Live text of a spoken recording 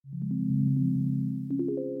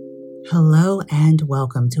Hello and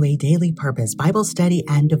welcome to a Daily Purpose Bible Study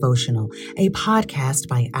and Devotional, a podcast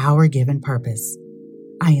by Our Given Purpose.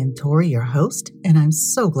 I am Tori, your host, and I'm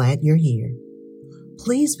so glad you're here.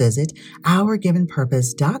 Please visit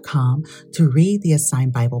OurGivenPurpose.com to read the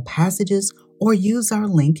assigned Bible passages or use our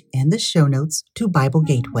link in the show notes to Bible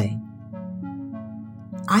Gateway.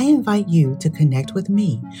 I invite you to connect with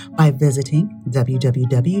me by visiting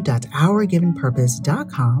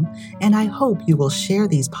www.OurGivenPurpose.com, and I hope you will share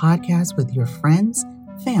these podcasts with your friends,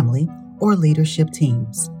 family, or leadership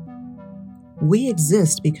teams. We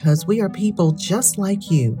exist because we are people just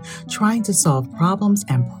like you, trying to solve problems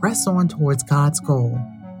and press on towards God's goal.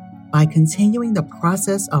 By continuing the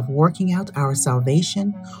process of working out our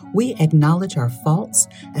salvation, we acknowledge our faults,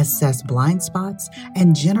 assess blind spots,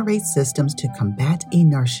 and generate systems to combat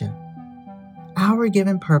inertia. Our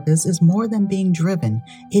given purpose is more than being driven.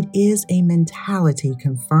 It is a mentality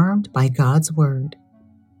confirmed by God's Word.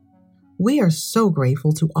 We are so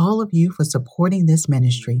grateful to all of you for supporting this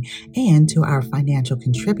ministry and to our financial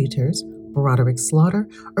contributors, Broderick Slaughter,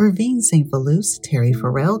 Irvine St. Velouse, Terry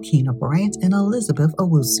Farrell, Keena Bryant, and Elizabeth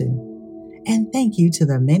Owusu. And thank you to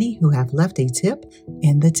the many who have left a tip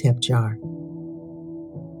in the tip jar.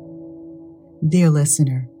 Dear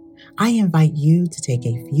listener, I invite you to take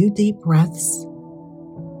a few deep breaths.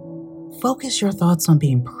 Focus your thoughts on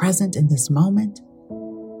being present in this moment,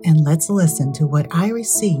 and let's listen to what I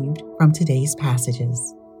received from today's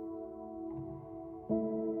passages.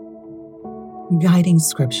 Guiding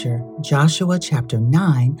Scripture, Joshua chapter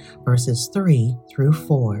 9, verses 3 through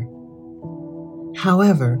 4.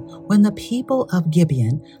 However, when the people of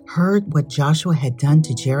Gibeon heard what Joshua had done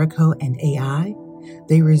to Jericho and Ai,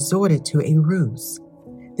 they resorted to a ruse.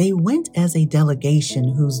 They went as a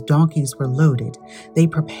delegation whose donkeys were loaded. They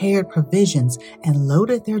prepared provisions and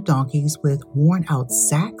loaded their donkeys with worn-out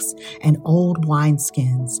sacks and old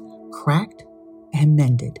wineskins, cracked and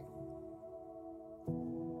mended.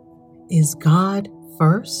 Is God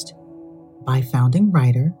First? By founding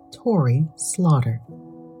writer Tori Slaughter.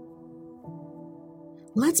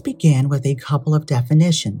 Let's begin with a couple of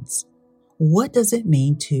definitions. What does it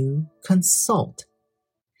mean to consult?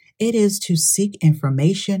 It is to seek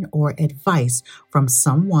information or advice from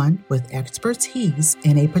someone with expertise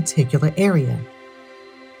in a particular area.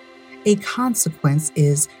 A consequence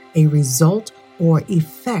is a result or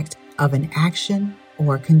effect of an action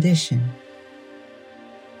or condition.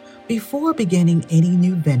 Before beginning any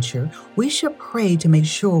new venture, we should pray to make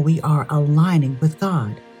sure we are aligning with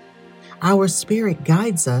God. Our spirit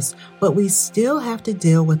guides us, but we still have to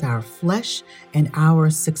deal with our flesh and our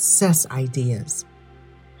success ideas.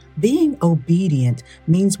 Being obedient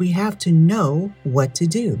means we have to know what to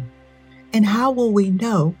do. And how will we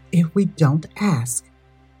know if we don't ask?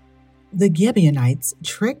 The Gibeonites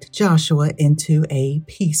tricked Joshua into a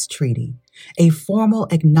peace treaty, a formal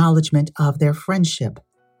acknowledgement of their friendship.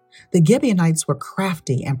 The Gibeonites were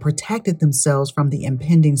crafty and protected themselves from the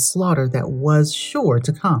impending slaughter that was sure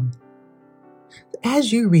to come.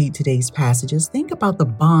 As you read today's passages, think about the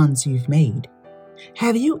bonds you've made.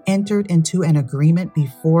 Have you entered into an agreement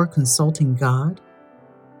before consulting God?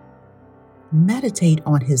 Meditate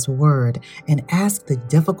on His Word and ask the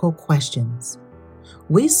difficult questions.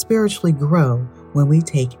 We spiritually grow when we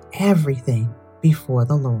take everything before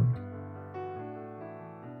the Lord.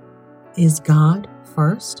 Is God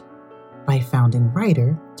First? By founding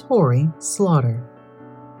writer Tori Slaughter.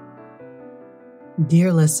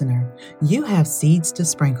 Dear listener, you have seeds to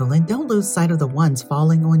sprinkle, and don't lose sight of the ones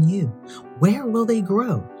falling on you. Where will they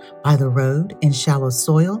grow? By the road, in shallow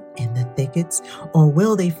soil, in the thickets, or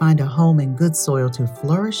will they find a home in good soil to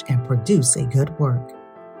flourish and produce a good work?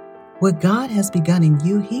 What God has begun in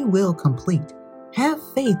you, He will complete. Have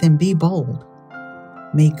faith and be bold.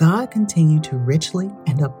 May God continue to richly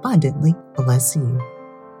and abundantly bless you.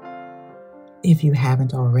 If you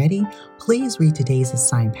haven't already, please read today's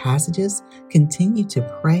assigned passages, continue to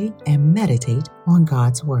pray, and meditate on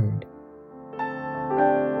God's Word.